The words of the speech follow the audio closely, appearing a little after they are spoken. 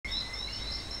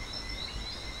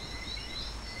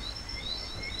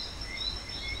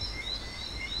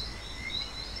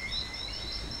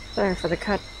Sorry for the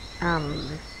cut.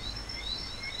 And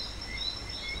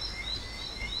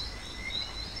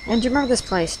do you remember this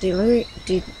place? Diuli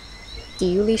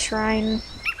Shrine?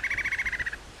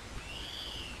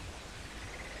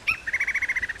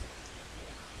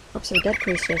 Oops, a dead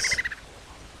priestess.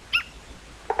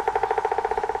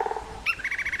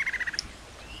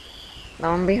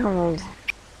 Lo and behold,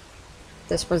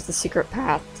 this was the secret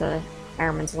path to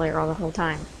Ahriman's lair all the whole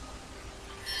time.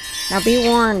 Now be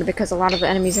warned, because a lot of the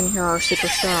enemies in here are super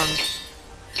strong.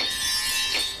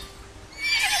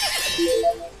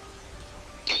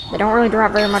 They don't really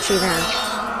drop very much either.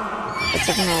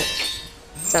 Except for that.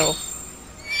 So,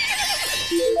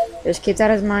 just keep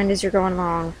that in mind as you're going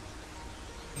along.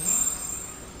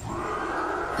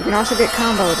 You can also get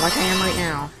comboed like I am right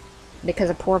now, because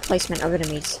of poor placement of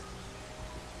enemies.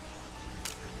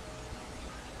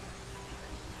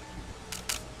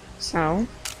 So,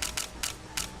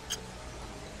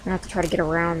 I'm gonna have to try to get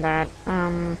around that.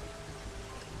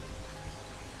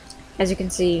 As you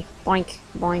can see, boink,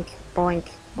 boink,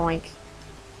 boink, boink.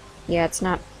 Yeah, it's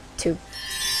not too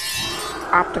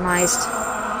optimized.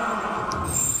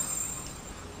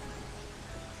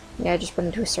 Yeah, I just went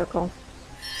into a circle.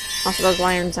 Also, those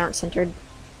lions aren't centered.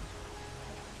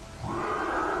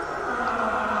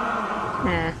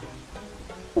 Nah.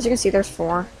 As you can see, there's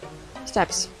 4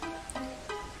 steps.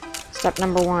 Step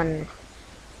number 1.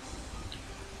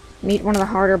 Meet one of the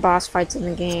harder boss fights in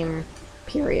the game.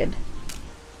 Period.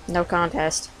 No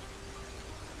contest.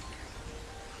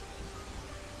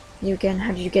 You again,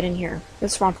 how did you get in here? The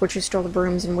swamp witch who stole the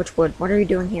brooms in Witchwood. What are you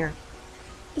doing here?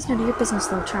 It's none of your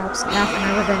business, little child. Now for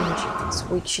my revenge.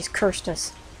 Sweet, she's cursed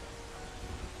us.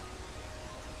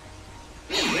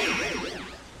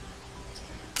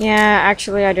 Yeah,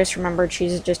 actually, I just remembered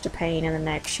she's just a pain in the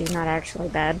neck. She's not actually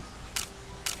bad.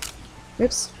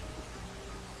 Oops.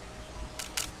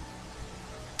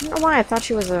 I don't know why I thought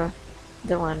she was a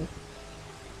villain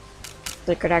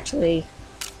that could actually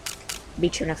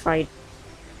beat you in a fight.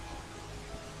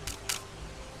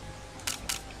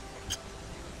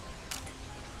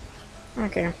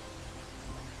 Okay.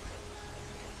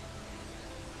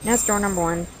 That's door number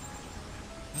 1.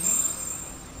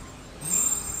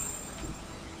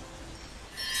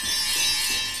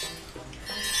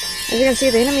 As you can see,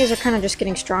 the enemies are kind of just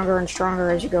getting stronger and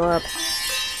stronger as you go up.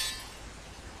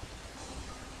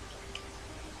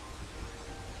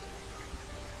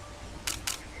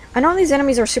 I know these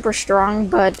enemies are super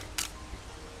strong,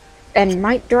 and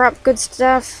might drop good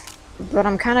stuff, but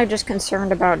I'm kind of just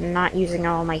concerned about not using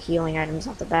all my healing items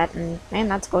off the bat, and man,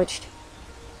 that's glitched.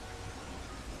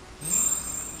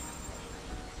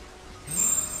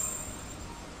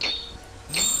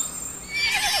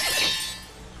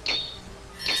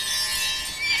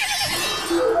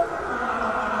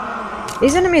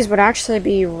 These enemies would actually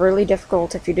be really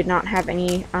difficult if you did not have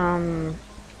any,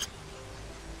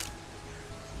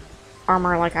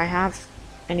 armor like I have.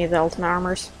 Any of the ultimate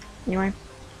armors. Anyway.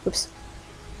 Oops.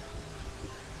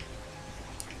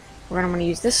 We're gonna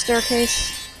use this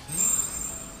staircase.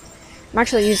 I'm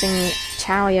actually using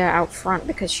Talia out front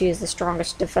because she is the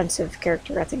strongest defensive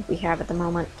character I think we have at the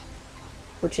moment.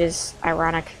 Which is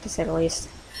ironic, to say the least.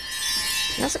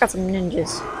 We also got some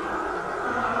ninjas.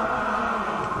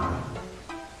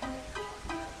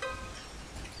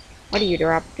 What do you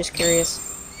drop? Just curious.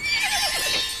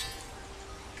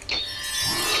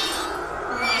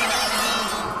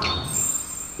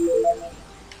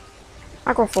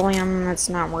 Aquafolium, that's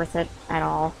not worth it at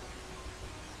all.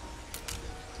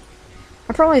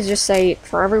 I'd probably just say,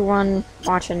 for everyone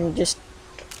watching, just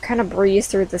kind of breeze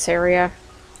through this area.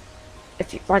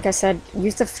 If you, like I said,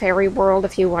 use the fairy world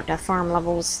if you want to farm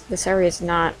levels. This area is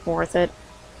not worth it.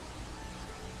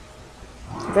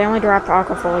 If they only drop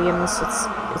aquafoliums,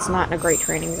 it's not in a great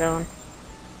training zone.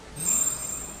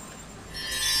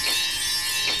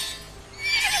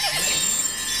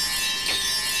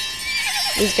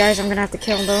 These guys, I'm gonna have to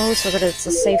kill those so that it's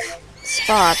a safe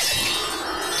spot.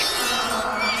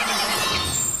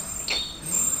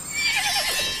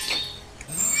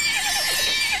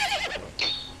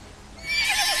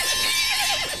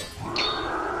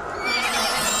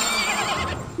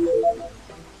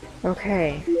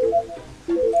 Okay.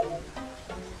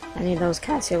 I need those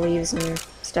cassia leaves and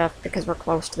stuff because we're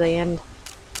close to the end.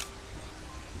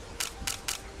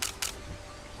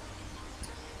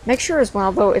 Make sure as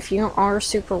well, though, if you are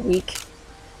super weak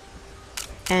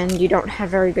and you don't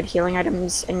have very good healing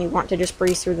items and you want to just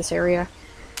breeze through this area,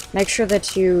 make sure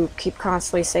that you keep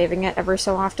constantly saving it every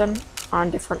so often on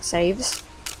different saves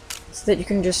so that you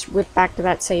can just whip back to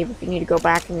that save if you need to go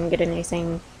back and get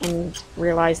anything and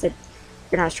realize that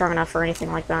you're not strong enough for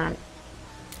anything like that.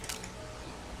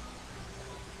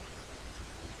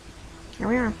 Here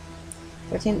we are.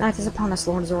 15th night is upon us,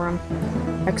 Lord Zoram.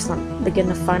 Excellent. Begin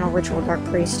the final ritual, Dark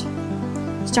Priest.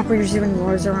 Stop what you're doing,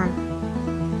 Lord Zoram.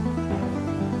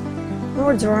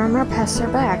 Lord Zoram, our pests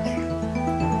are back.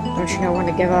 Don't you know when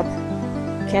to give up?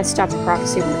 Can't stop the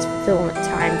prophecy when it's fulfillment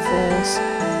time, fools.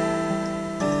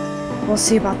 We'll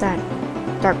see about that.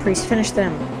 Dark Priest, finish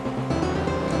them.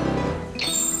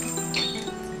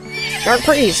 Dark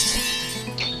Priest!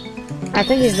 I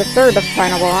think he's the third of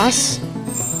final boss.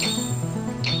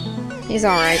 He's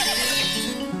alright.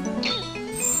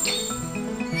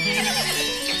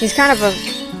 He's kind of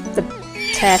the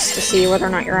test to see whether or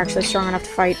not you're actually strong enough to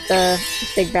fight the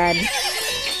big bad.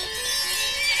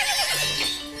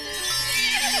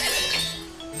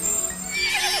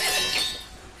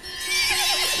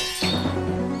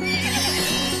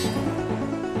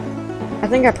 I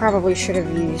think I probably should have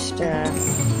used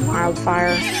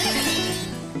wildfire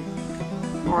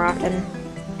more often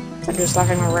instead of just left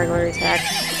him a regular attack.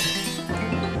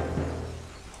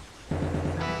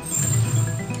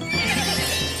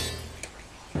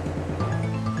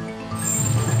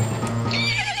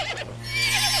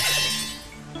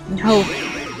 No!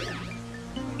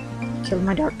 Killed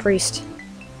my Dark Priest.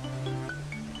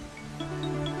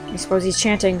 I suppose he's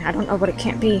chanting. I don't know, but it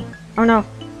can't be. Oh no!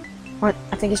 What?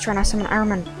 I think he's trying to summon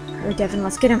Ahriman. Hurry, Devin,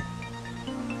 let's get him!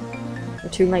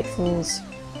 We're too late, fools.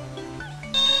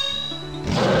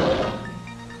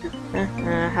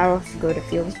 How good it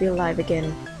feels to be alive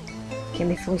again. Can't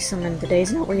be fully summoned. The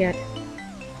day's not over yet.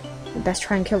 We best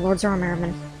try and kill Lord Zoram,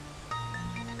 Ahriman.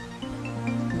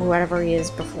 Whatever he is,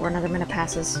 before another minute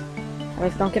passes.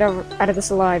 If don't get out of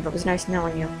this alive, it was nice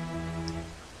knowing you.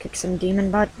 Kick some demon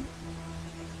butt.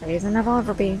 Better than I'll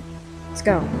ever be. Let's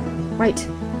go. Wait.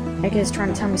 Heya is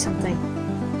trying to tell me something.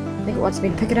 I think it wants me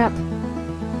to pick it up.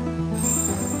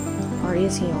 Party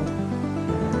is healed.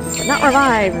 But not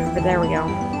revived, but there we go.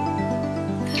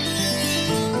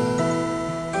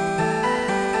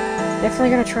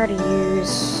 Definitely gonna try to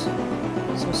use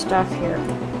some stuff here.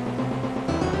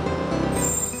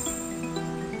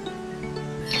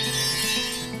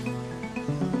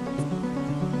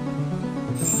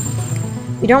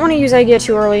 You don't want to use Heya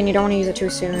too early, and you don't want to use it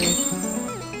too soon.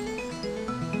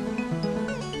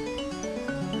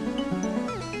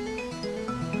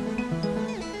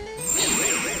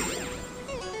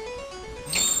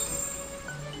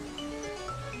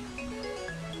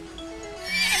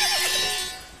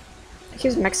 He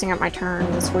keeps mixing up my turns,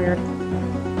 that's weird.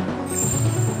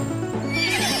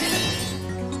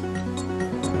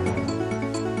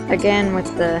 Again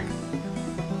with the...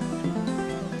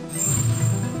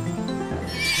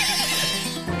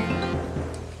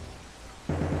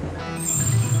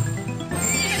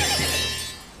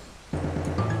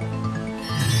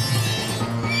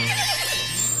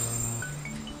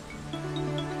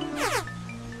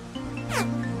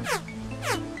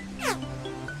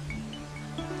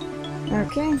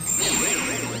 Okay.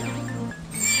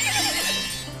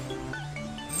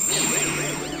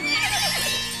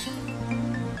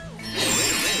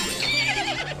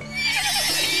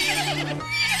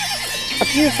 Up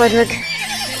to you, Frederick.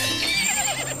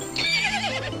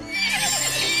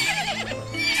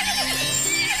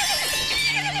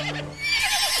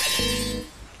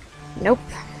 Nope.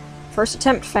 First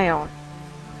attempt failed.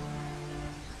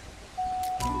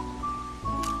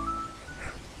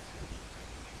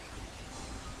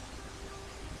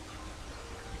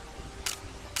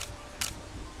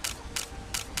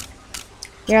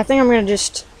 Yeah, I think I'm gonna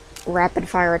just rapid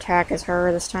fire attack as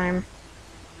her this time.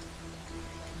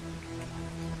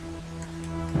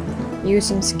 Use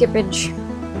some skippage.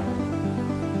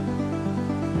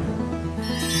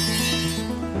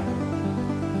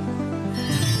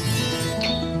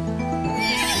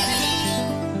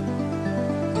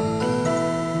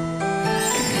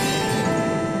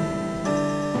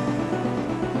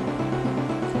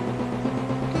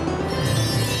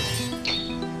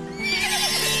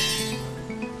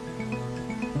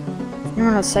 I'm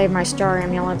gonna save my star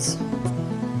amulets.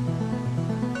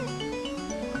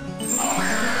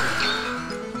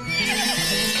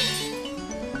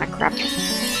 Ah, crap.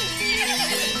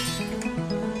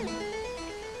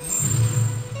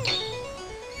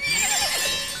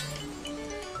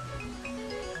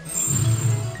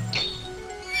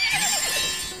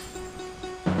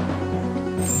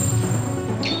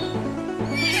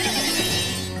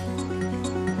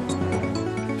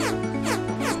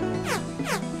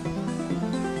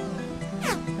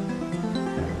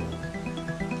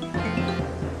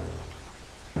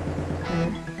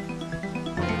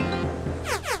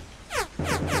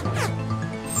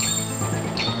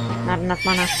 Not enough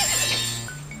mana.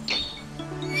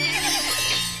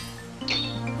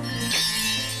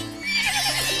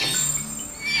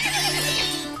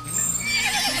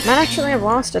 Might actually have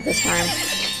lost it this time.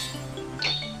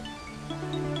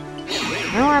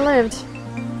 No, I lived.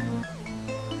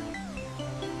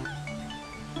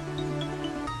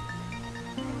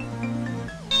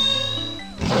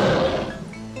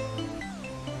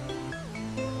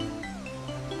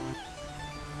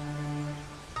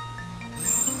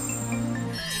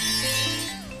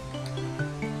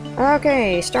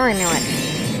 Okay, Star Amulet.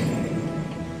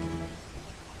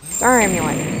 Star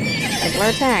Amulet. Regular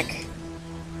attack.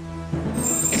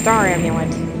 Star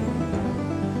Amulet.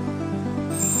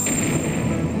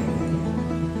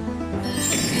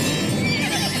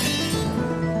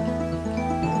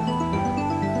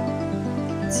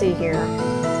 Let's see here.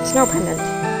 Snow Pendant.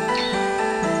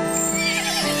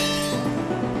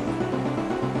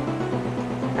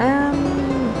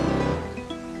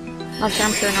 I'll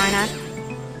jump to a 9-act.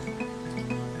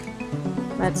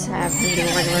 Let's have him do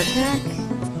a regular attack.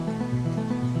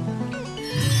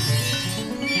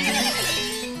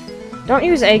 Don't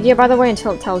use Heya, by the way,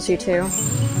 until it tells you to.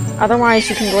 Otherwise,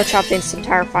 you can glitch out this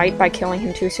entire fight by killing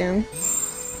him too soon.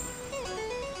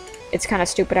 It's kind of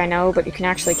stupid, I know, but you can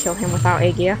actually kill him without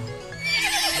Heya.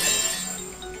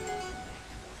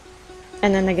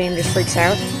 And then the game just freaks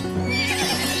out.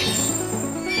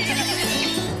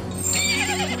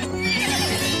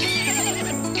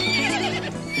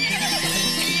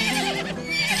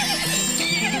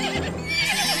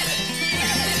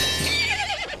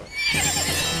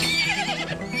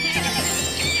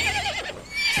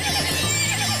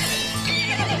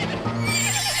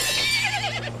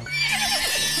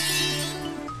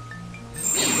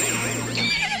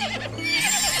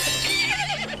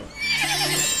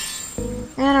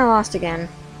 And I lost again.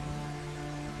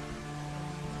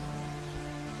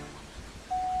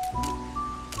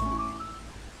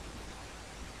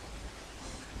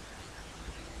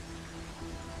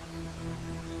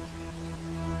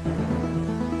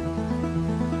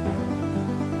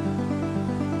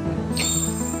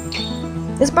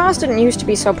 This boss didn't used to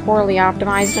be so poorly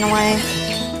optimized in a way.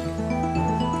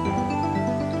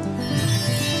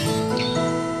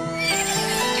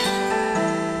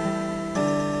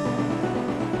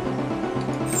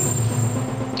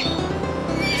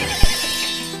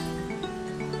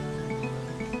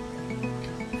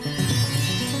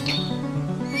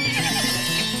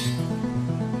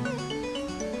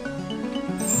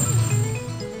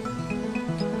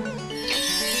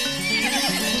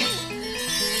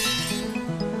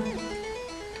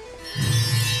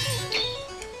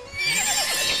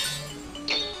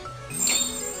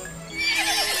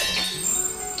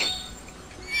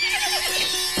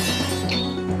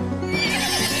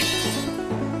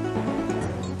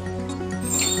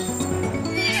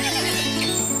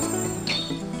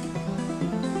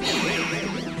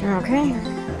 Okay.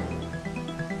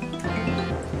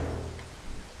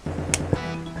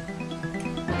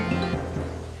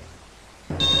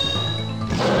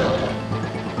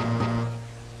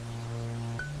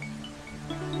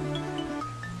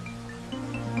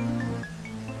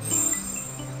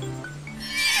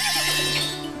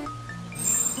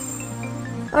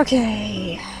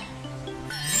 Okay.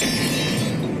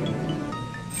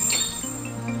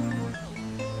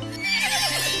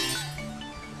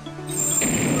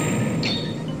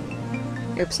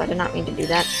 Oops, I did not mean to do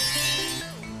that.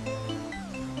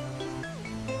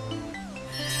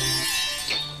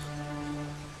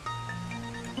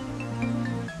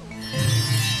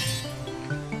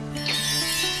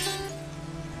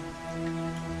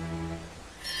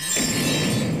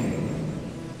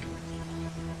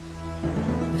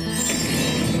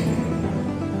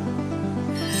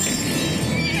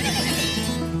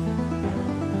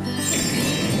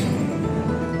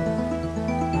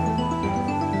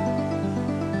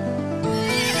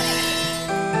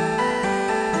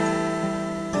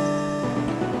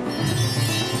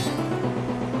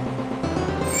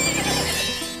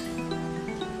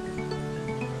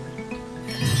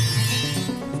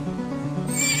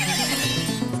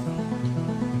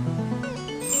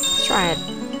 Try it.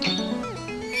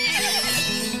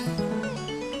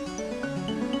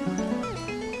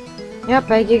 Yep,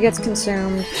 Heya gets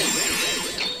consumed.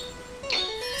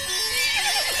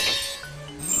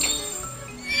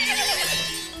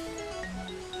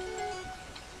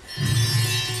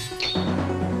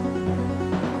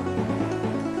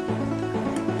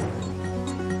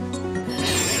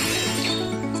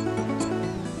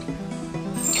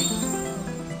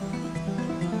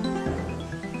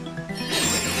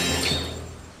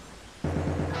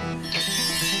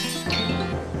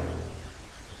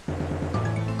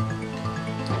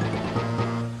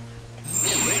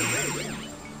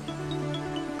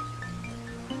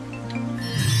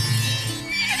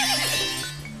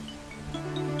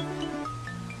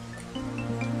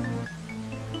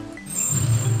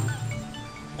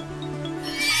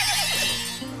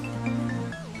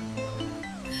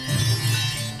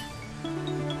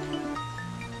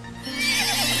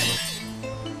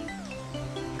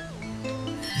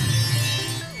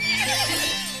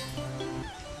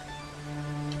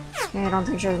 Okay, I don't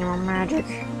think she has any more magic.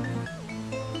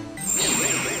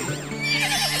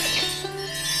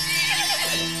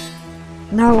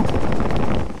 No!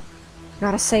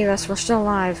 Gotta save us, we're still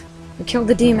alive. We killed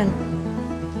the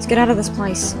demon. Let's get out of this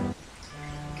place.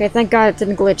 Okay, thank God it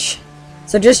didn't glitch.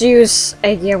 So just use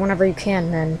Heya whenever you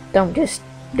can, then. Don't just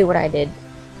do what I did.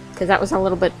 Because that was a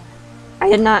little bit... I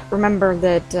did not remember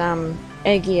that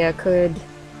Heya could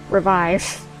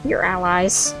revive your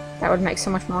allies. That would make so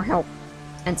much more help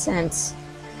and sense.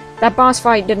 That boss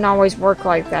fight didn't always work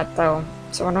like that, though.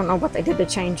 So I don't know what they did to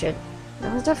change it.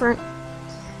 That was different.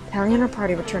 Heya and her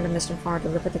party returned to Mistfar to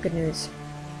deliver the good news.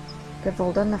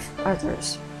 Givolda and the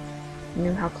others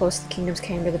knew how close the kingdoms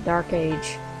came to the Dark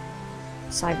Age.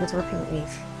 Side with Ripping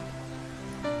Leaf.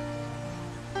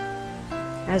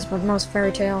 As with most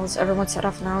fairy tales, everyone set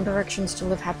off in their own directions to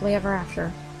live happily ever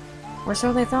after. Or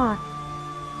so they thought.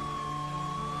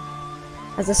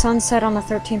 As the sun set on the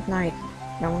 13th night,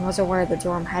 no one was aware that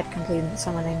Zoram had completed the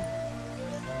summoning.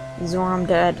 Zoram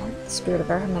dead, the spirit of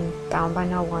Ahriman, bound by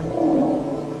no one.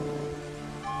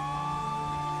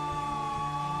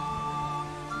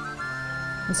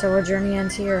 And so our journey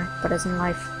ends here, but as in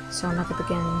life, so another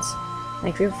begins.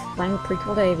 Thank you for playing the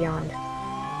prequel to Avion.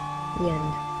 The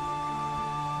end.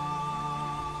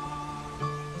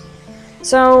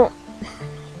 So,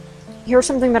 here's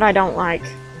something that I don't like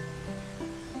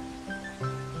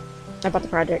about the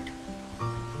project.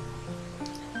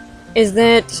 Is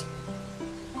that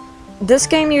this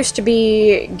game used to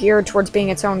be geared towards being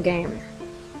its own game.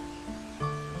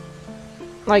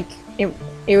 Like,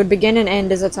 it would begin and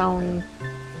end as its own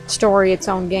story, its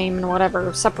own game, and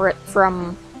whatever, separate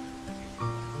from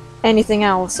anything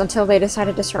else until they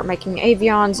decided to start making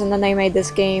Avions, and then they made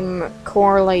this game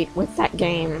correlate with that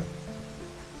game,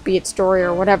 be it story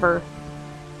or whatever,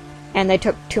 and they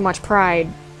took too much pride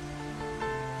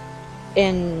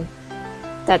in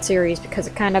that series because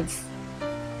it kind of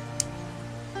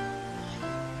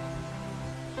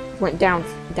went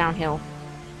downhill.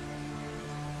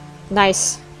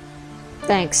 Nice.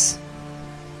 Thanks.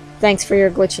 Thanks for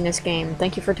your glitchiness, game.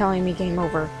 Thank you for telling me game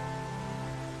over.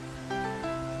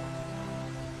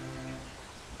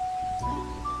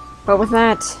 But with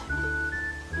that,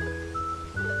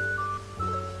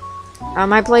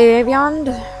 I played Avion.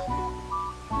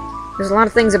 There's a lot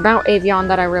of things about Avion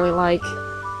that I really like,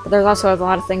 but there's also a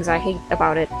lot of things I hate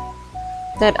about it.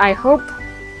 That I hope,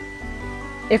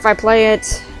 if I play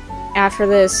it after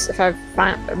this, if I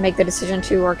make the decision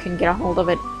to or can get a hold of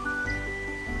it,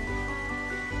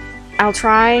 I'll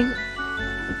try,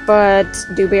 but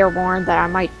do be warned that I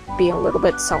might be a little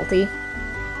bit salty,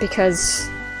 because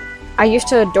I used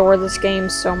to adore this game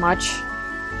so much,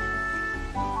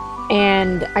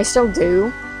 and I still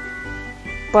do,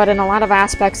 but in a lot of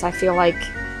aspects I feel like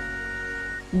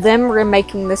them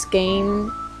remaking this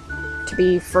game to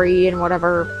be free and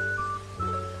whatever,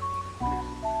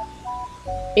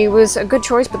 it was a good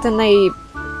choice, but then they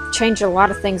changed a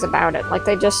lot of things about it. Like,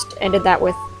 they just ended that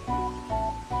with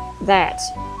that.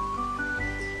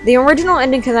 The original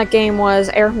ending to that game was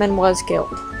Ahriman was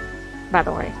killed, by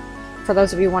the way, for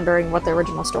those of you wondering what the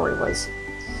original story was.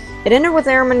 It ended with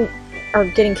Ahriman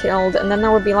getting killed, and then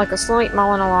there would be like a slight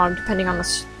monologue depending on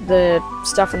the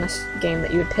stuff in this game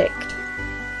that you had picked.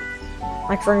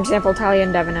 Like, for example, Talia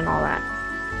and Devon and all that.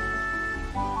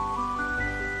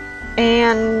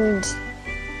 And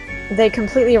they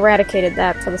completely eradicated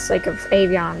that for the sake of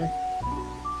Avion.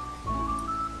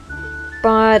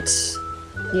 But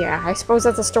yeah, I suppose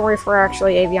that's a story for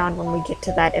actually Avion when we get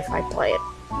to that if I play it.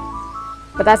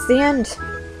 But that's the end.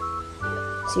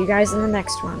 See you guys in the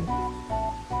next one.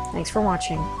 Thanks for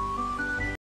watching.